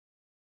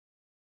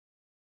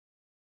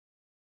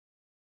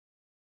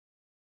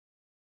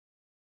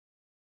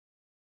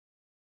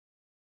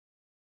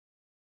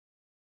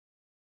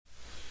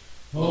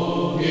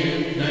Oh,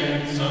 give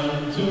thanks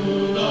unto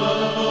the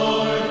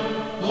Lord,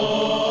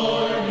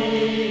 for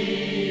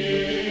he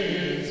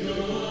is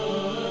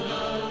good.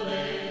 Alleluia.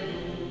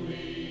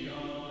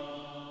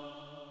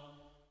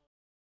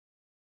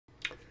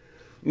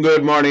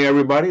 Good morning,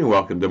 everybody.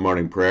 Welcome to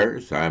Morning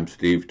Prayers. I'm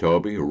Steve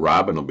Toby.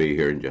 Robin will be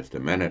here in just a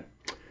minute.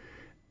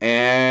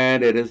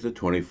 And it is the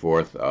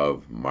 24th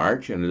of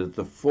March, and it is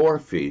the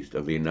forefeast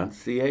of the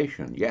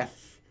Annunciation.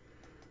 Yes,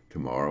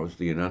 tomorrow is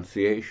the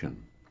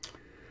Annunciation.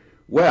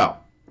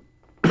 Well,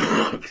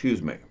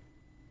 excuse me.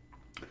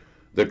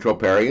 The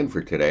troparion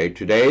for today.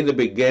 Today, the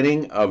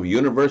beginning of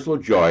universal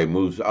joy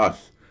moves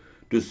us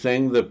to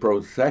sing the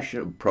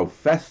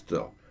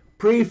prefestal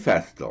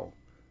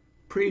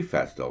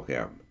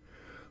hymn.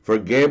 For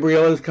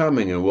Gabriel is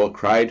coming, and will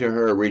cry to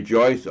her,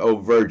 Rejoice, O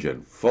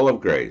Virgin, full of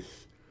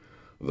grace.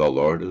 The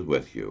Lord is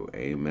with you.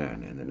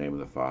 Amen. In the name of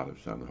the Father,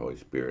 Son, and the Holy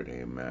Spirit.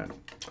 Amen.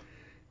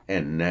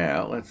 And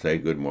now, let's say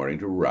good morning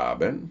to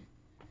Robin.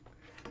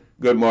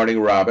 Good morning,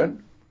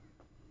 Robin.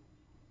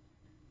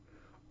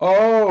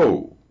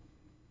 Oh,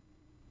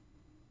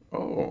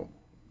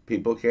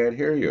 people can't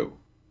hear you.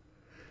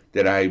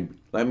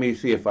 Let me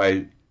see if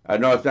no,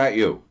 it's not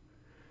you.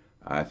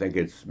 I think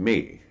it's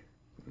me.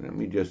 Let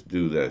me just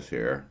do this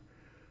here.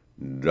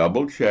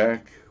 Double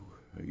check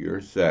your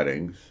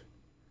settings.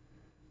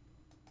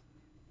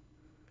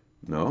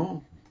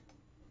 No,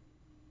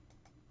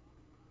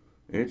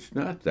 it's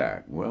not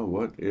that. Well,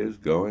 what is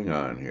going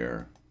on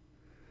here?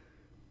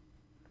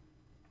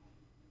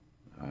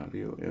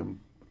 Audio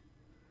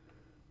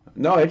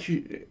No, it's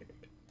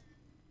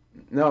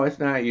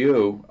not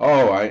you.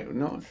 I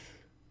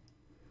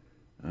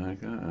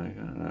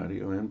got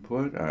audio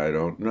input. I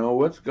don't know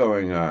what's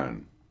going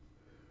on.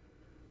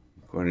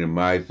 According to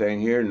my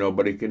thing here,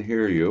 nobody can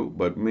hear you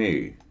but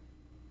me.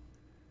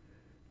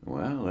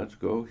 Well, let's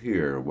go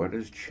here. What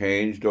has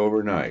changed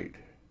overnight?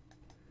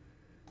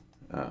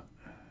 Let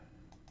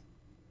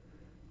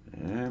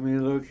me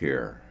look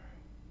here.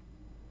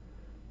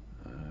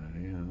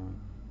 Audio,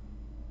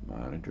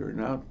 monitor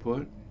and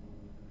output.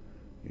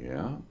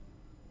 Yeah.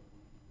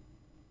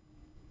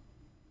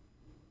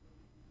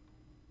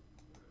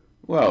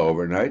 Well,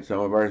 overnight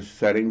some of our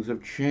settings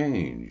have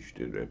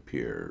changed, it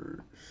appears.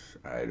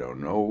 I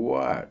don't know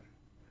what.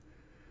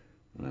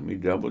 Let me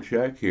double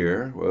check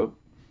here. Whoop.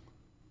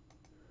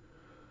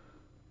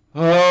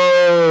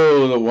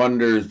 Oh, the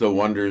wonders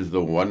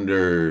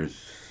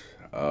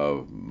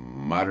of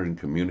modern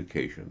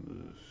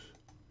communications.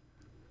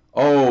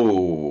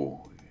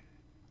 Oh,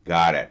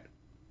 got it.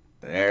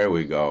 There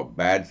we go.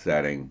 Bad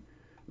setting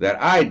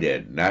that I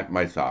did, not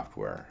my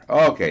software.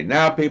 Okay,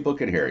 now people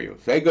can hear you.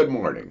 Say good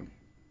morning.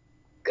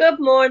 Good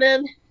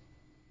morning.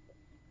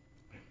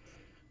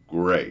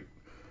 Great.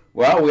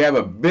 Well, we have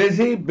a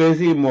busy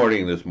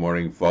morning this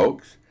morning,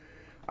 folks.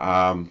 We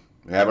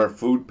have our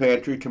food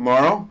pantry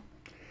tomorrow.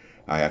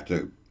 I have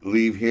to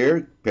leave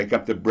here, pick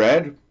up the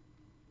bread,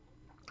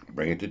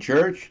 bring it to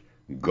church,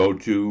 go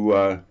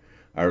to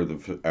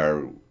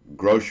our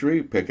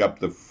grocery, pick up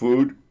the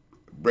food,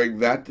 bring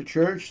that to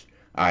church.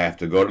 I have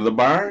to go to the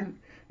barn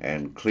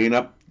and clean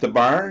up the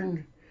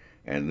barn,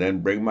 and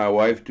then bring my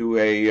wife to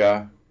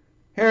a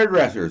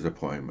hairdresser's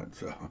appointment.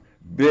 So,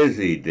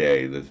 busy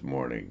day this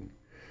morning.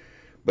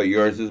 But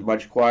yours is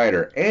much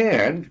quieter.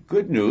 And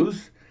good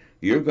news,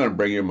 you're going to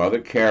bring your mother,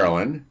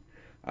 Carolyn,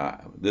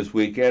 this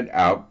weekend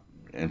out,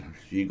 and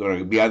she's going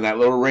to be on that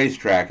little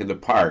racetrack in the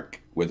park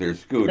with her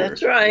scooter.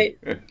 That's right.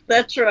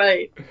 That's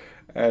right.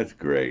 That's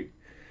great.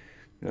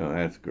 Oh,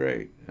 that's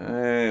great.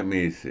 Let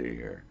me see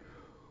here.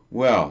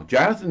 Well,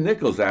 Jonathan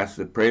Nichols asked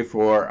to pray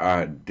for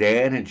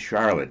Dan and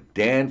Charlotte.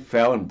 Dan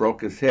fell and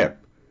broke his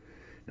hip,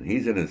 and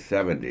he's in his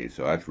 70s,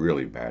 so that's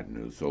really bad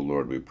news. So,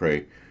 Lord, we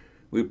pray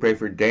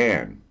for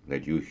Dan,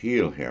 that you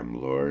heal him,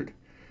 Lord.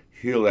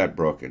 Heal that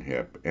broken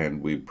hip.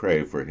 And we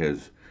pray for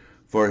his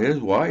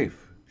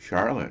wife,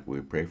 Charlotte. We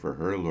pray for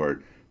her,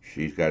 Lord.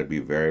 She's got to be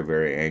very,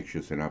 very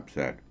anxious and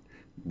upset.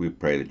 We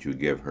pray that you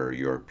give her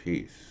your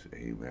peace.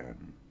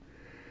 Amen.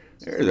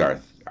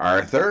 There's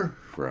Arthur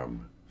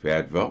from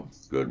Fayetteville.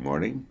 Good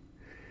morning.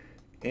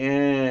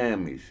 And let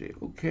me see.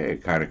 Okay,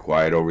 kind of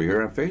quiet over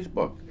here on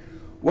Facebook.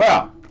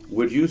 Well,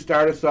 would you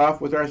start us off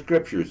with our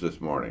scriptures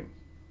this morning?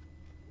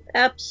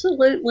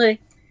 Absolutely.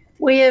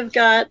 We have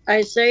got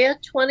Isaiah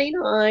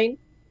 29,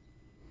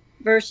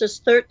 verses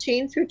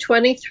 13 through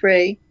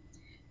 23,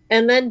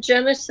 and then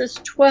Genesis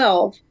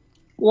 12,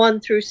 1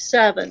 through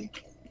 7.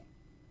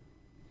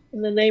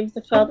 In the name of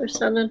the Father,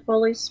 Son, and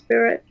Holy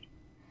Spirit.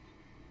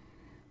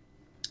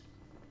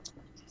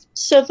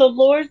 So the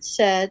Lord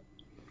said,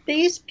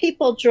 These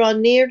people draw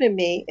near to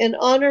me and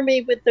honor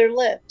me with their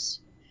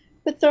lips,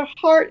 but their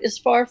heart is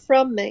far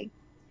from me,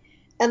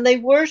 and they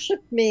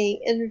worship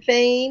me in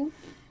vain,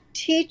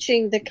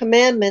 teaching the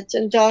commandments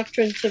and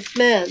doctrines of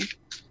men.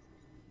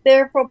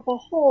 Therefore,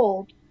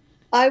 behold,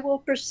 I will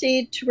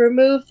proceed to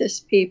remove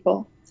this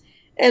people,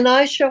 and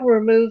I shall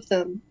remove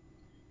them.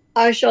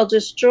 I shall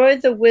destroy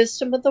the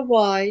wisdom of the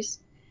wise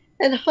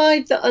and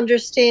hide the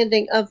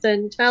understanding of the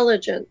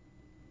intelligent.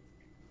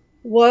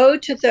 Woe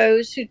to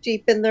those who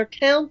deepen their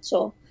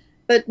counsel,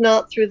 but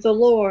not through the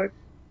Lord.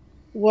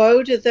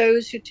 Woe to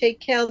those who take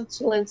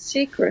counsel in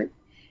secret,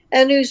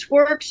 and whose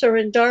works are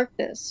in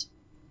darkness.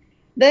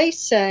 They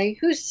say,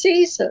 who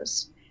sees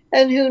us,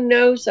 and who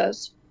knows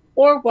us,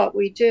 or what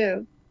we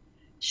do?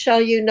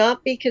 Shall you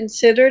not be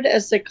considered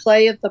as the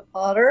clay of the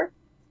potter?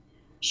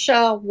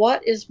 Shall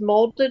what is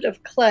molded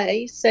of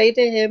clay say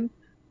to him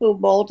who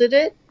molded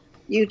it,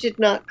 you did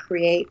not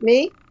create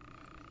me?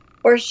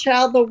 Or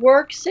shall the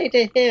work say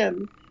to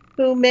him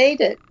who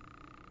made it,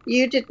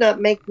 you did not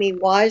make me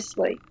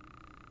wisely?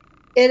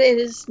 It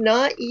is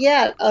not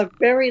yet a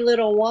very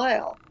little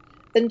while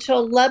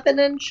until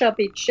Lebanon shall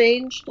be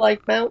changed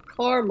like Mount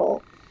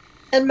Carmel,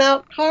 and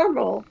Mount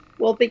Carmel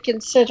will be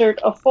considered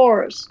a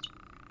forest.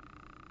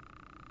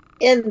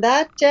 In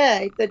that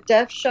day the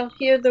deaf shall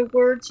hear the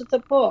words of the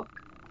book,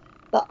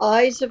 the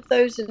eyes of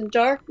those in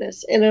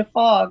darkness in a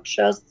fog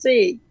shall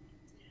see.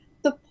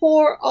 The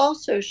poor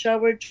also shall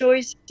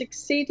rejoice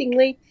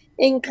exceedingly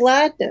in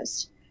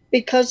gladness,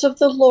 because of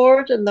the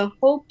Lord, and the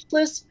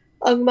hopeless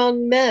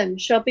among men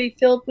shall be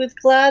filled with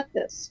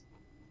gladness.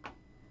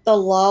 The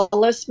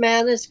lawless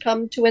man is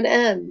come to an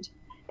end,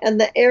 and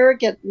the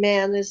arrogant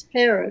man is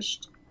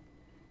perished.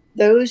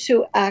 Those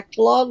who act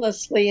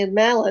lawlessly in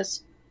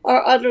malice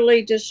are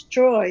utterly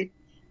destroyed,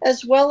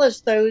 as well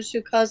as those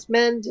who cause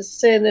men to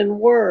sin in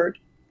word.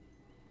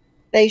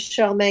 They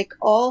shall make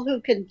all who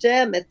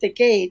condemn at the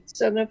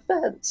gates an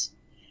offense,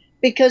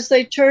 because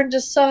they turned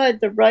aside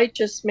the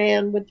righteous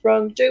man with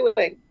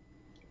wrongdoing.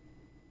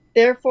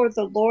 Therefore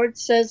the Lord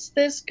says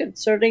this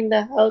concerning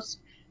the house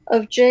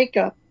of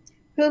Jacob,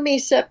 whom he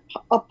set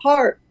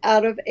apart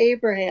out of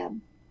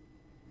Abraham.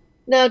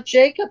 Now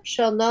Jacob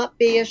shall not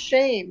be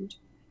ashamed,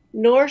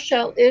 nor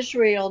shall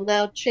Israel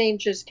now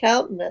change his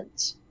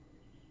countenance.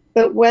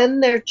 But when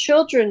their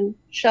children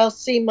shall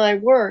see my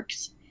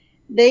works,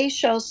 they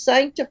shall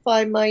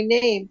sanctify my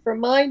name for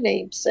my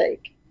name's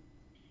sake,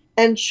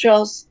 and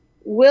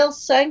will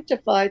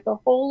sanctify the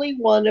Holy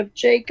One of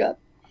Jacob,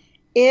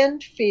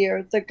 and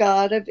fear the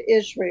God of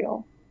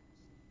Israel.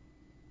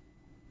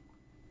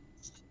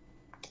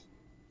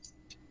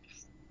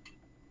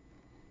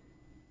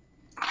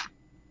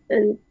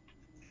 And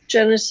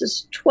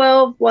Genesis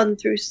 12, 1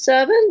 through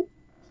 7.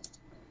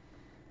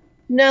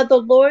 Now the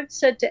Lord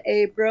said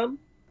to Abram,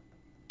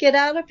 get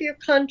out of your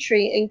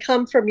country and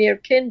come from your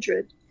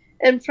kindred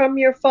and from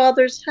your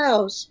father's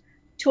house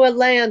to a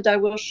land I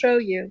will show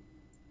you.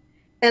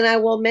 And I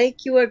will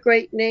make you a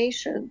great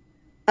nation.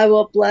 I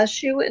will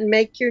bless you and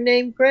make your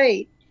name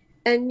great,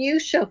 and you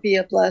shall be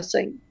a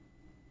blessing.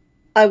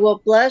 I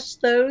will bless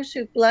those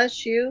who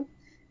bless you,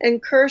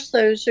 and curse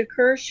those who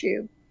curse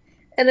you.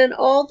 And in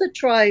all the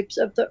tribes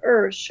of the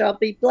earth shall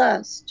be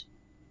blessed.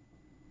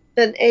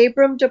 Then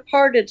Abram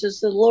departed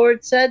as the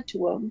Lord said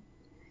to him,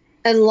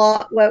 and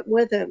Lot went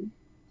with him.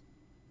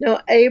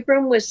 Now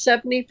Abram was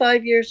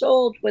 75 years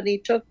old when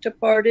he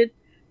departed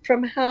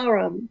from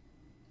Haran.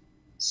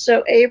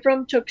 So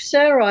Abram took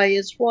Sarai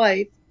his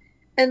wife,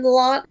 and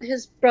Lot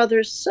his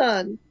brother's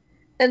son,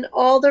 and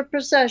all their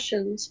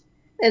possessions,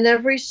 and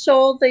every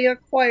soul they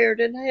acquired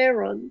in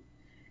Haran,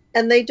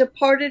 and they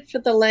departed for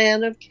the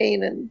land of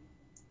Canaan.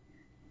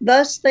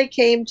 Thus they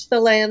came to the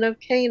land of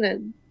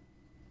Canaan.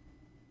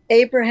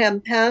 Abraham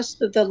passed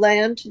through the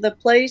land to the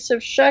place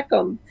of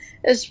Shechem,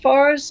 as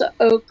far as the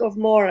oak of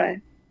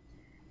Moreh,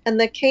 and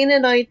the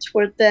Canaanites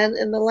were then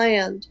in the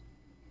land.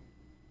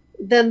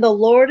 Then the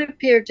Lord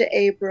appeared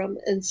to Abram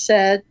and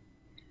said,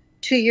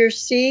 to your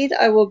seed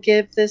I will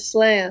give this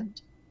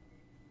land.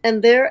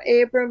 And there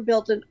Abram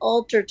built an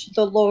altar to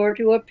the Lord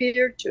who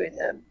appeared to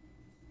him.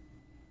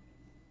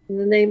 In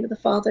the name of the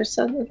Father,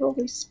 Son, and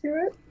Holy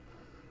Spirit.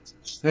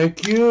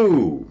 Thank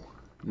you.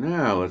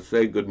 Now let's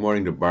say good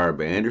morning to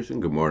Barb Anderson.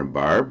 Good morning,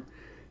 Barb.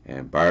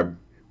 And Barb,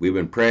 we've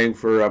been praying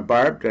for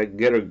Barb to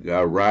get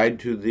a ride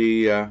to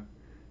the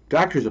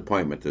doctor's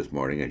appointment this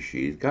morning, and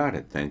she's got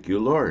it. Thank you,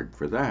 Lord,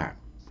 for that.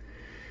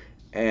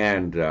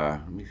 And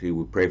let me see,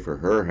 we pray for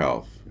her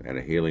health and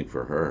a healing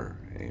for her.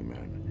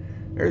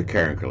 Amen. There's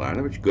Karen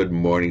Kalanovich. Good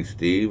morning,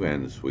 Steve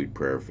and the Sweet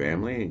Prayer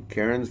family. And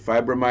Karen's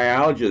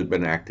fibromyalgia has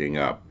been acting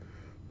up.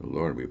 So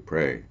Lord, we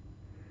pray.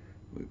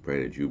 We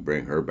pray that you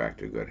bring her back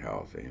to good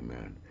health.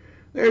 Amen.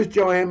 There's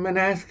Joanne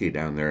Manaski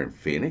down there in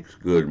Phoenix.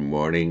 Good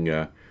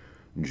morning,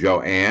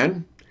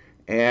 Joanne.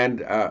 And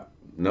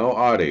no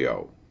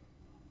audio.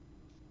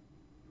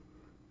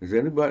 Is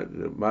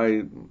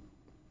anybody,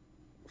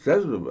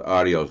 says the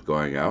audio's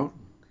going out.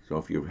 So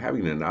if you're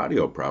having an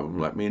audio problem,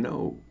 let me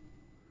know.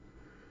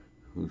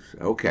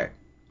 Okay.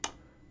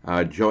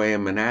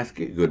 Joanne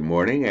Manaski, good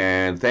morning.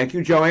 And thank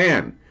you,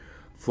 Joanne,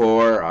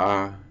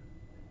 for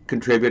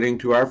contributing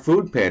to our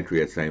food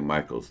pantry at St.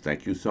 Michael's.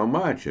 Thank you so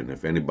much. And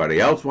if anybody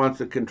else wants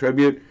to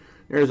contribute,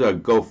 there's a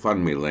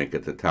GoFundMe link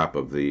at the top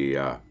of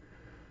the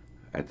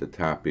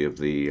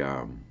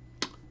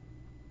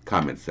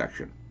comment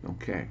section.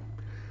 Okay.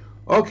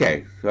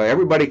 Okay, so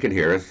everybody can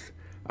hear us.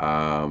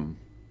 Let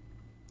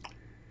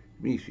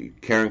me see.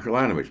 Karen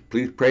Kalanovich,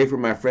 please pray for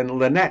my friend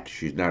Lynette.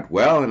 She's not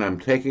well, and I'm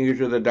taking her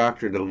to the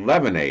doctor at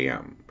 11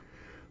 a.m.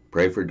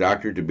 Pray for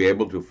doctor to be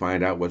able to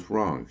find out what's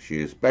wrong.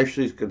 She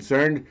especially is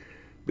concerned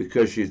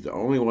because she's the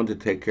only one to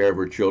take care of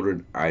her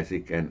children,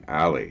 Isaac and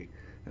Ali.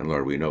 And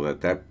Lord, we know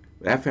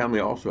that family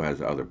also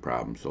has other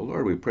problems. So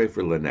Lord, we pray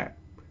for Lynette.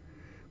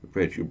 We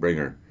pray that you bring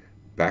her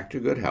back to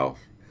good health.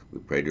 We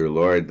pray, dear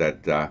Lord,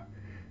 that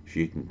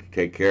she can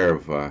take care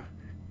of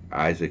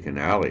Isaac and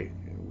Ali.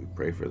 We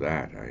pray for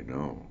that, I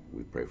know.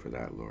 We pray for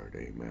that, Lord.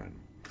 Amen.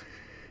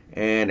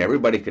 And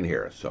everybody can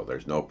hear us, so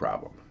there's no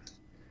problem.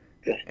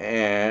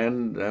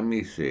 And let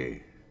me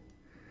see.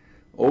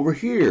 Over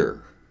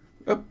here.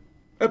 Up,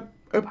 up,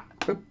 up,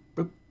 up,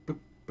 up, up,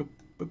 up,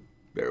 up.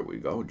 There we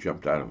go.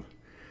 Jumped out of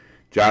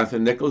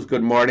Jonathan Nichols.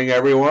 Good morning,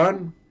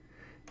 everyone.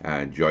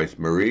 And Joyce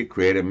Marie,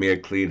 create in me a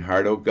clean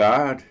heart, O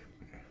God,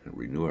 and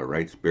renew a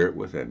right spirit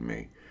within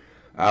me.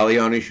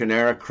 Alioni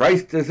Shanera,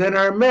 Christ is in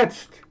our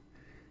midst.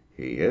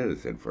 He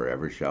is and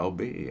forever shall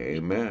be.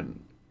 Amen.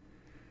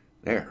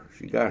 There,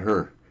 she got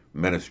her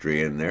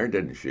ministry in there,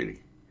 didn't she?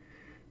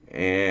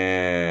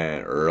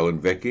 And Earl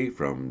and Vicky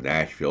from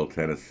Nashville,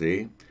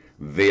 Tennessee.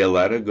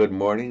 Violetta, good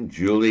morning.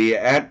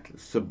 Juliet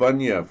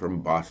Sabunya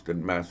from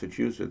Boston,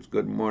 Massachusetts,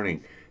 good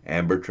morning.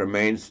 Amber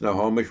Tremaine,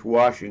 Snohomish,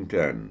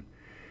 Washington.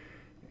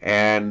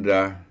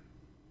 And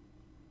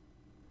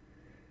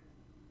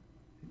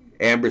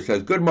Amber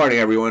says, good morning,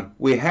 everyone.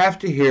 We have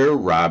to hear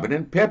Robin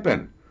and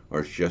Pippin, or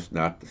it's just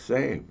not the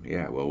same.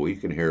 Yeah, well, we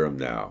can hear them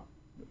now.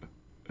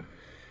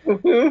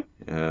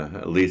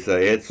 Lisa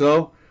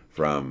Itzel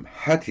from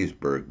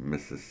Hattiesburg,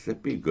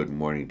 Mississippi, good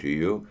morning to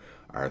you.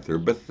 Arthur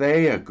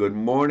Bethea, good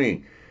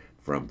morning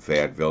from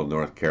Fayetteville,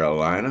 North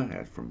Carolina.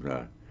 That's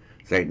from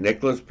St.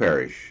 Nicholas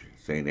Parish.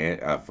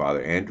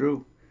 Father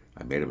Andrew,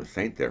 I made him a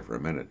saint there for a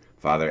minute.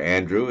 Father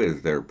Andrew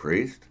is their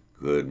priest.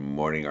 Good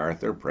morning,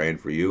 Arthur, praying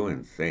for you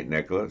and St.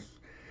 Nicholas.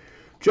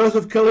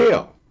 Joseph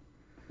Khalil,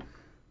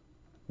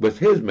 with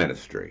his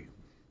ministry,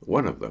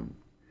 one of them.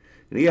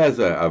 And he has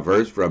a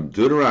verse from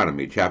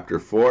Deuteronomy chapter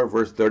 4,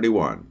 verse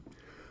 31.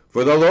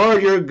 For the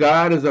Lord your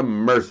God is a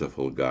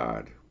merciful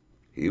God.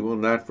 He will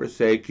not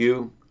forsake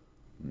you,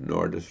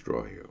 nor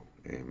destroy you.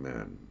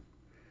 Amen.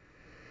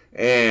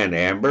 And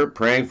Amber,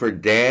 praying for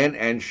Dan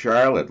and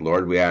Charlotte.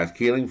 Lord, we ask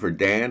healing for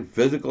Dan,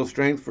 physical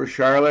strength for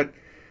Charlotte,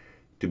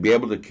 to be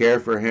able to care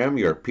for him,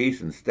 your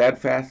peace and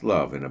steadfast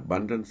love in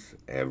abundance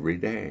every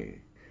day.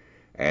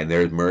 And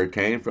there's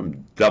Mauritania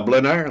from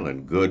Dublin,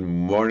 Ireland. Good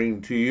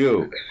morning to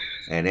you.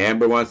 And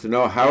Amber wants to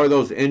know, how are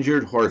those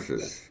injured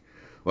horses?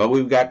 Well,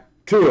 we've got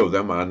 2 of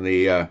them on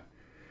the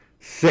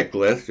sick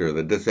list, or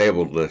the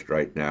disabled list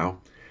right now.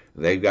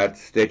 They've got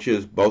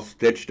stitches, both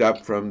stitched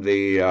up from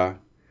the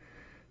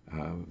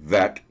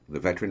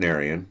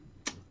veterinarian.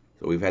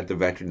 So we've had the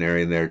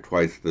veterinarian there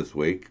twice this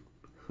week.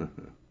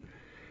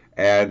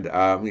 And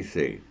let me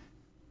see.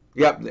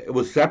 Yep, it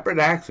was separate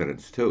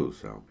accidents too.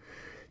 So,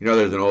 you know,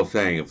 there's an old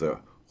saying, if the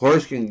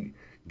horse can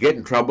get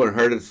in trouble and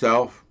hurt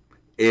itself,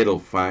 it'll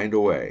find a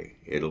way.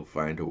 It'll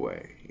find a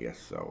way. Yes,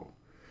 so.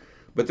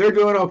 But they're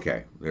doing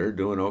okay. They're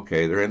doing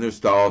okay. They're in their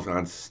stalls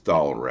on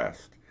stall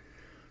rest.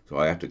 So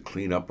I have to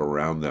clean up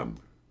around them.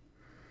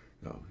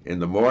 So in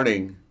the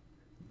morning,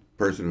 the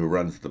person who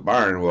runs the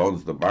barn, who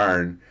owns the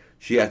barn,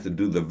 she has to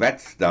do the vet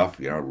stuff,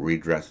 you know,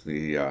 redress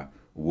the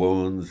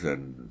wounds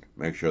and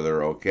make sure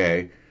they're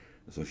okay.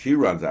 So she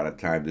runs out of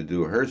time to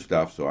do her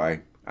stuff, so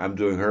I'm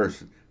doing her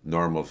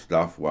normal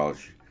stuff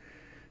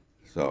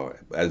so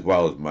as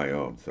well as my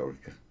own. So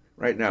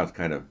right now it's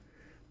kind of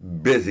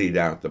busy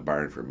down at the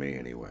barn for me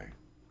anyway.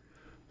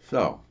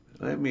 So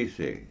let me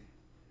see.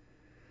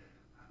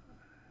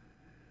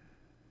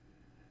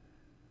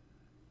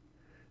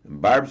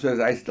 And Barb says,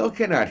 I still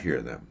cannot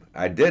hear them.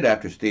 I did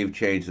after Steve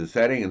changed the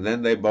setting, and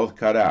then they both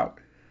cut out.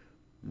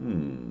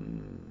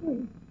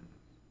 Well,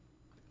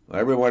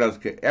 everyone else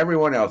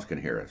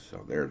can hear us,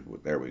 so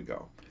there we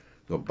go.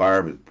 So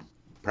Barb, is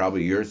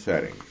probably your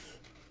settings,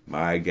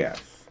 my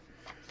guess.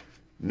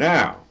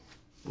 Now,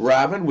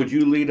 Robin, would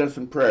you lead us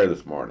in prayer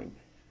this morning?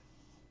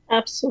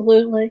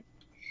 Absolutely.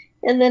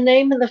 In the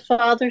name of the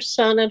Father,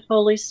 Son, and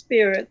Holy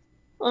Spirit.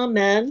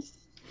 Amen.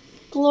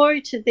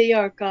 Glory to thee,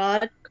 our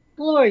God.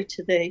 Glory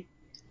to thee.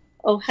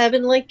 O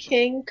heavenly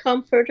King,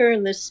 Comforter,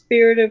 and the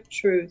Spirit of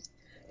truth,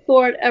 who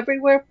art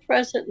everywhere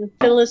present and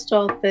fillest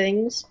all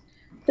things,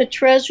 the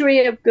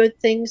treasury of good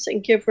things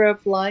and giver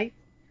of life,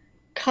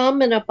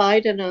 come and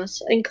abide in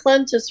us, and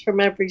cleanse us from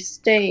every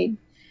stain,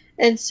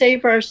 and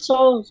save our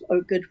souls,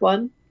 O good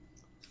one.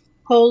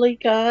 Holy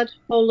God,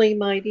 holy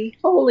mighty,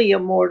 holy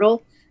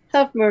immortal,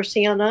 have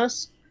mercy on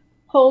us.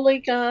 Holy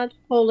God,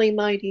 holy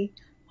mighty,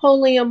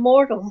 holy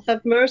immortal,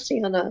 have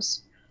mercy on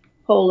us.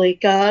 Holy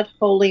God,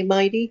 holy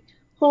mighty,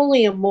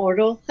 holy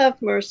immortal,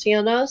 have mercy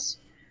on us.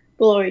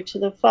 Glory to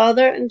the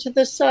Father, and to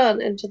the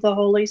Son, and to the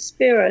Holy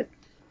Spirit,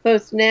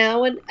 both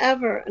now and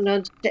ever, and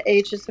unto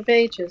ages of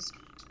ages.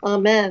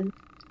 Amen.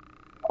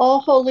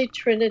 All Holy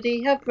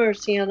Trinity, have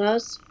mercy on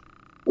us.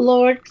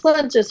 Lord,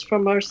 cleanse us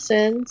from our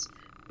sins.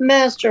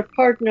 Master,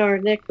 pardon our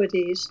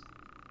iniquities.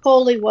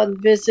 Holy One,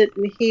 visit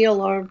and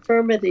heal our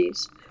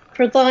infirmities,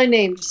 for thy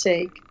name's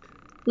sake.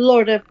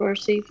 Lord have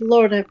mercy,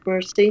 Lord have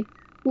mercy,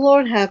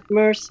 Lord have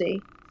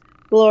mercy.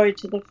 Glory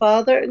to the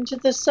Father, and to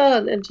the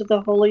Son, and to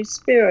the Holy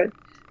Spirit,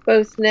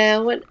 both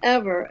now and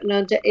ever, and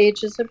unto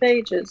ages of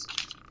ages.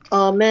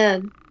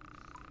 Amen.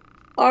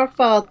 Our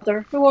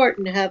Father, who art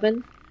in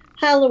heaven,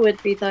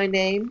 hallowed be thy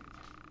name.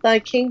 Thy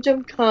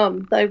kingdom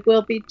come, thy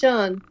will be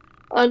done,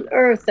 on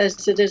earth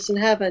as it is in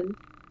heaven.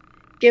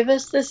 Give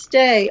us this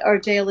day our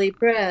daily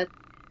bread,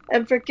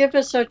 and forgive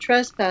us our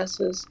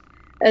trespasses,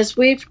 as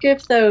we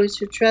forgive those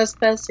who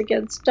trespass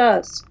against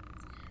us.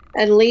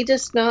 And lead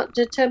us not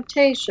into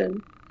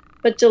temptation,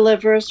 but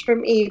deliver us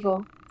from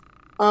evil.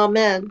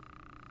 Amen.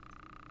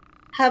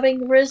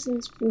 Having risen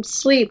from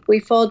sleep, we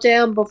fall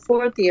down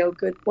before thee, O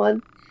good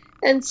one,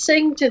 and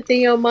sing to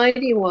thee, O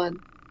mighty one,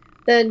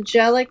 the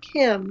angelic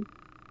hymn,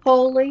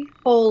 Holy,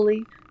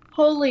 holy,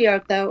 holy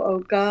art thou, O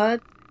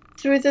God.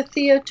 Through the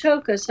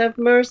Theotokos have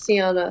mercy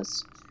on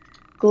us.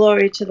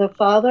 Glory to the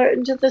Father,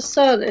 and to the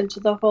Son, and to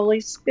the Holy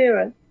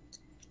Spirit.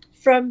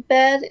 From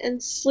bed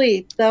and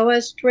sleep thou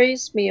hast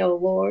raised me, O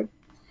Lord.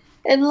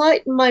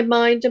 Enlighten my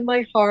mind and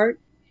my heart,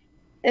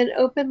 and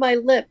open my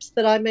lips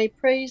that I may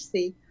praise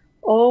thee,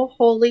 O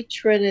Holy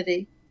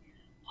Trinity.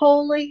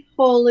 Holy,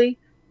 holy,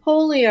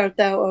 holy art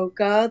thou, O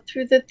God.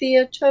 Through the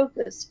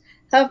Theotokos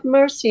have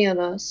mercy on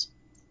us,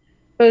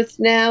 both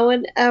now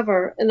and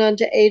ever, and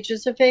unto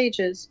ages of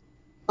ages.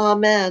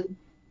 Amen.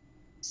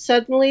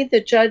 Suddenly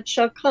the judge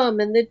shall come,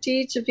 and the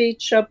deeds of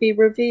each shall be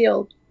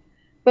revealed.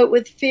 But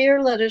with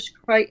fear let us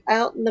cry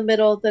out in the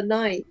middle of the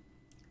night,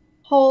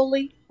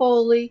 Holy,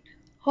 holy,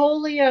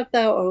 holy art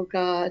thou, O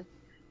God.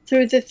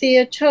 Through the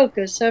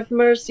Theotokos have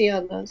mercy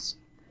on us.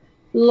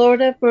 Lord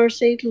have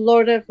mercy,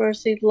 Lord have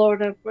mercy,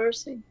 Lord have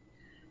mercy.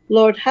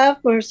 Lord have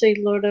mercy,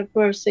 Lord have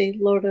mercy,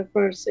 Lord have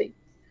mercy.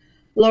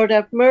 Lord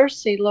have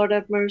mercy, Lord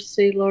have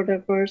mercy, Lord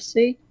have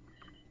mercy.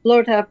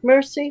 Lord have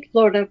mercy,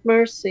 Lord have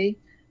mercy,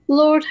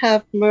 Lord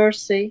have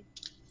mercy.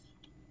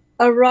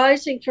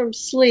 Arising from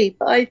sleep,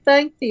 I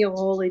thank thee, O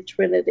Holy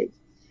Trinity.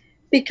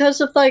 Because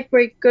of thy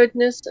great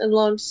goodness and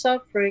long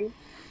suffering,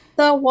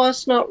 thou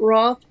wast not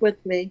wroth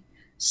with me,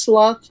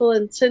 slothful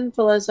and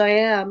sinful as I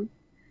am.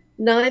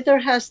 Neither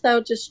hast thou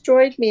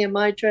destroyed me in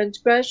my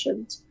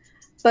transgressions,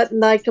 but in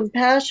thy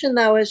compassion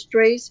thou hast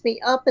raised me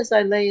up as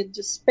I lay in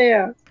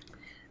despair,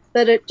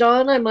 that at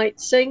dawn I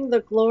might sing the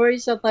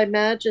glories of thy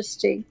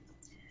majesty.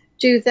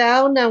 Do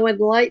thou now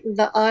enlighten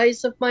the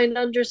eyes of mine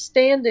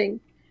understanding,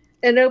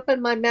 and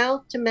open my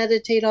mouth to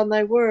meditate on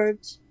thy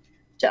words,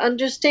 to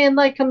understand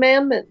thy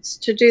commandments,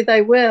 to do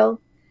thy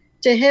will,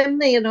 to hymn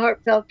thee in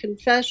heartfelt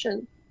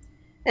confession,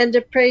 and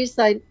to praise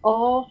thine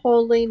all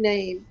holy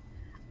name,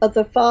 of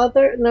the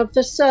Father, and of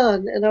the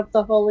Son, and of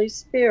the Holy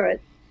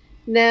Spirit,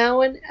 now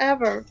and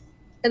ever,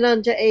 and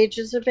unto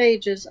ages of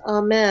ages.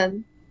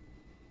 Amen.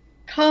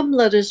 Come,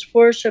 let us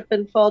worship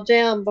and fall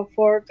down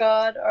before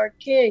God our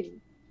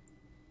King.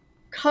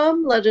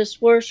 Come, let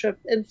us worship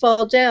and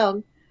fall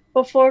down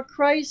before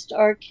Christ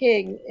our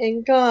King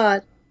and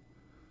God.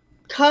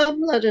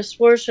 Come, let us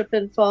worship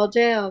and fall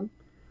down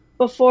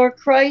before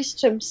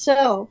Christ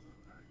himself,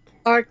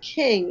 our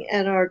King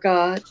and our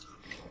God.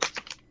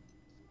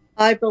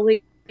 I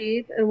believe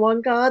in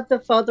one God, the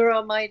Father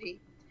Almighty,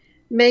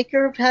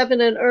 maker of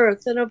heaven and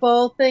earth, and of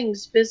all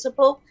things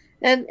visible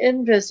and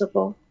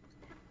invisible,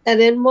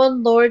 and in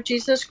one Lord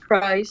Jesus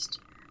Christ,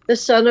 the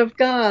Son of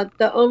God,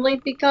 the only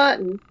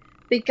begotten,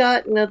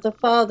 begotten of the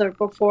Father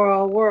before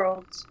all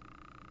worlds,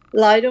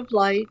 light of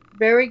light,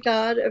 very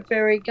God of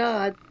very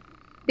God,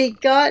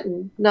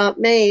 begotten, not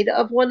made,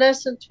 of one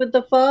essence with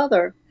the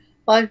Father,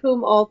 by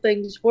whom all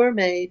things were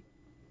made,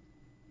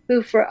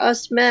 who for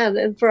us men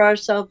and for our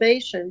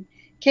salvation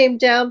came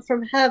down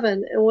from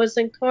heaven and was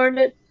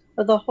incarnate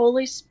of the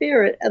Holy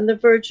Spirit and the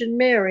Virgin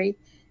Mary,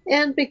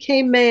 and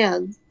became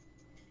man,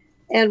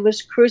 and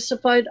was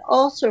crucified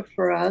also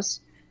for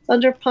us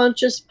under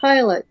Pontius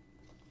Pilate,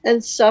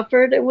 and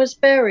suffered and was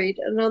buried,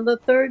 and on the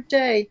third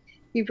day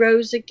he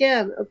rose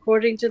again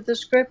according to the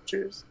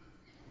Scriptures,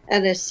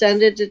 and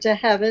ascended into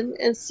heaven,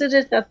 and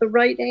sitteth at the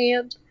right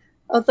hand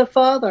of the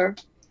Father.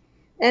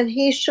 And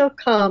he shall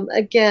come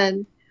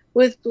again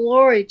with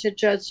glory to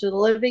judge the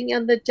living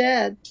and the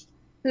dead,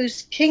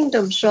 whose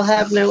kingdom shall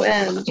have no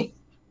end.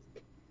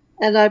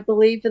 And I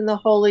believe in the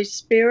Holy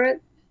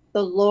Spirit,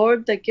 the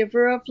Lord, the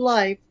giver of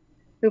life,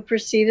 who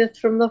proceedeth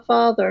from the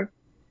Father,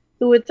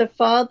 who with the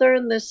Father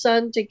and the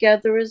Son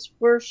together is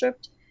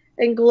worshipped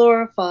and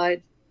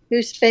glorified,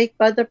 who spake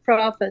by the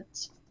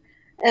prophets.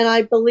 And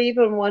I believe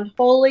in one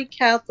holy,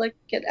 Catholic,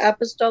 and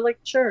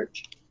Apostolic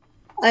Church.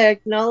 I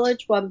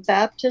acknowledge one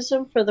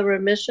baptism for the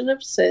remission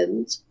of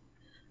sins.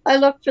 I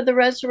look for the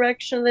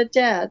resurrection of the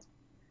dead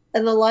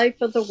and the life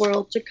of the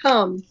world to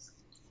come.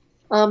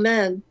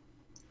 Amen.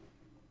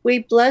 We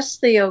bless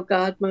thee, O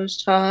God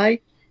most high,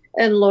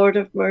 and Lord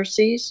of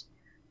mercies,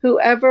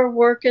 who ever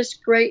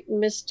workest great and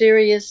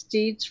mysterious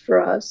deeds for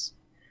us,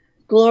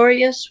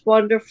 glorious,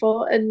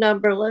 wonderful, and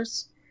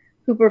numberless,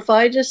 who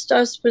providest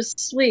us with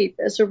sleep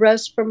as a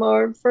rest from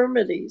our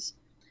infirmities,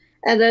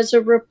 and as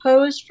a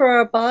repose for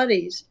our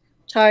bodies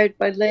tired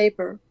by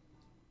labor.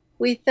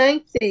 We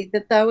thank thee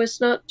that thou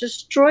hast not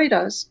destroyed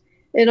us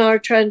in our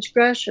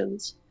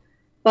transgressions,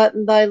 but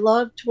in thy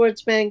love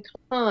towards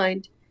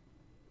mankind,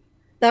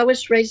 thou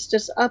hast raised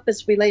us up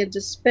as we lay in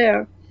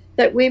despair,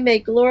 that we may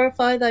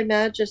glorify thy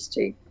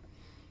majesty.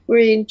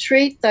 We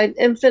entreat thine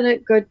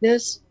infinite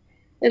goodness,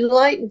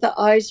 enlighten the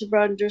eyes of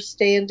our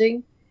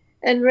understanding,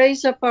 and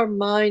raise up our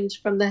minds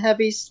from the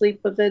heavy sleep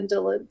of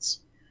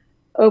indolence.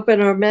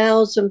 Open our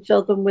mouths and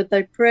fill them with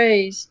thy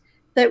praise,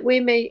 that we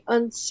may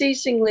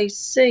unceasingly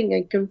sing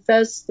and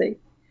confess thee,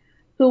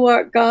 who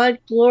art God,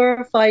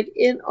 glorified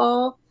in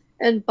all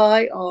and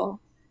by all,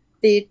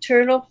 the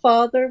eternal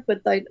Father,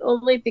 with thine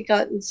only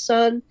begotten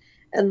Son,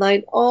 and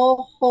thine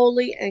all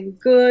holy and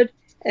good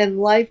and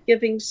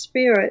life-giving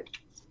Spirit,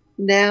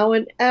 now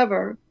and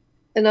ever,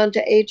 and unto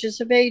ages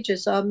of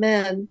ages.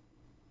 Amen.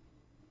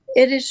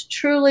 It is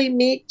truly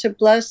meet to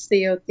bless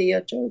thee, O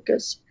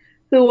Theotokos,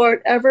 who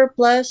art ever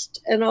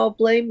blessed and all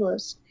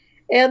blameless,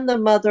 and the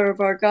mother of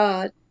our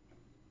God,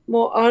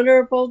 more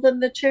honorable than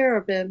the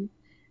cherubim,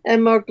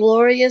 and more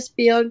glorious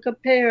beyond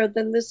compare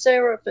than the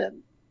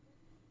seraphim.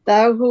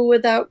 Thou who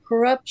without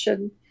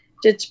corruption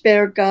didst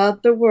bear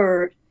God the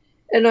Word,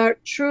 and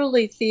art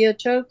truly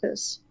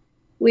Theotokos,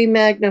 we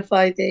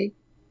magnify thee.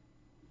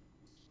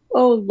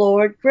 O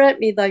Lord, grant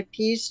me thy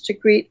peace to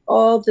greet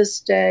all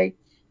this day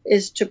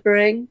is to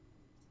bring.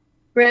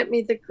 Grant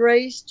me the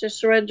grace to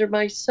surrender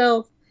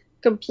myself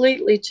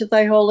completely to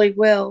thy holy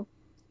will,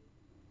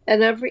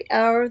 and every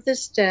hour of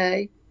this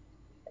day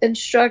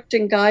instruct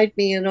and guide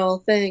me in all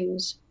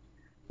things.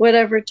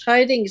 Whatever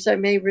tidings I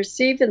may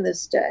receive in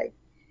this day,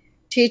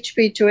 teach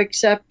me to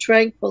accept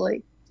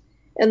tranquilly,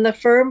 in the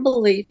firm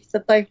belief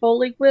that thy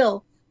holy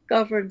will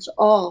governs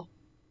all.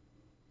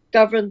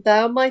 Govern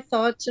thou my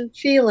thoughts and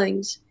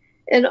feelings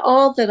in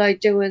all that I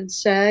do and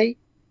say.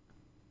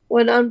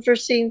 When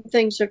unforeseen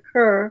things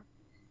occur,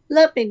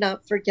 let me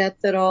not forget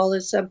that all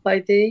is sent by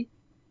thee.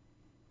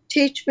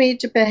 Teach me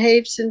to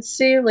behave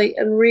sincerely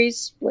and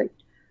reasonably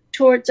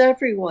towards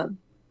everyone,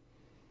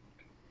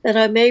 that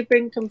I may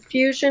bring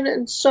confusion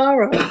and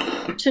sorrow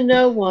to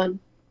no one.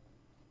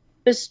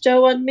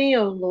 Bestow on me,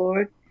 O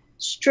Lord,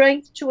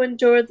 strength to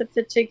endure the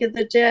fatigue of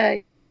the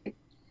day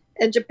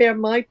and to bear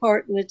my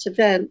part in its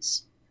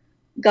events.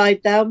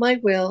 Guide thou my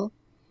will.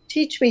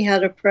 Teach me how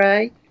to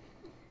pray.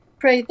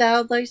 Pray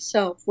thou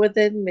thyself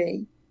within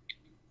me.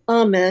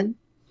 Amen.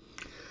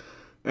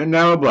 And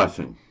now a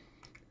blessing.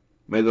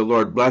 May the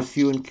Lord bless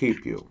you and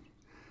keep you.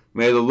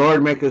 May the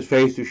Lord make his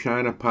face to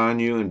shine upon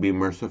you and be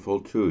merciful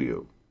to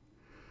you.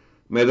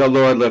 May the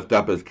Lord lift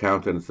up his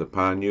countenance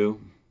upon you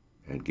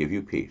and give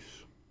you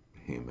peace.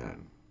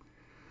 Amen.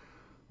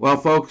 Well,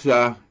 folks,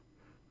 I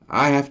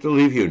have to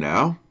leave you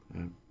now,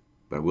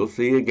 but we'll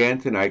see you again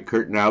tonight.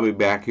 Kurt and I will be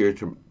back here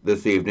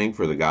this evening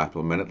for the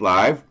Gospel Minute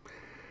Live.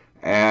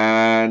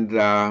 And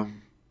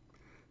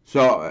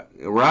so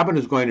Robin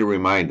is going to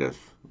remind us.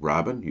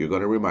 Robin, you're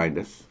going to remind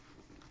us.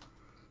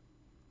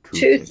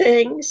 Two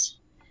things.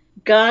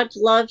 God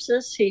loves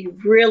us. He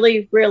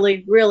really,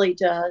 really, really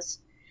does.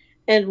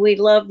 And we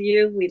love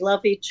you. We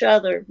love each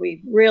other.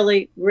 We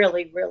really,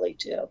 really, really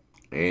do.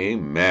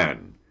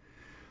 Amen.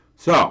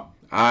 So,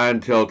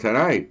 until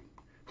tonight,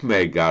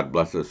 may God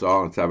bless us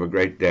all and have a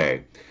great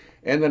day.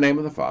 In the name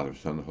of the Father,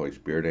 Son, and the Holy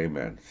Spirit,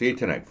 amen. See you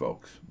tonight,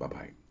 folks.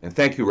 Bye-bye. And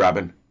thank you,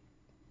 Robin.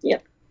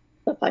 Yep.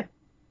 Bye-bye.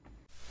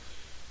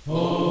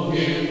 Oh,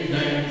 give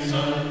thanks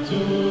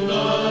unto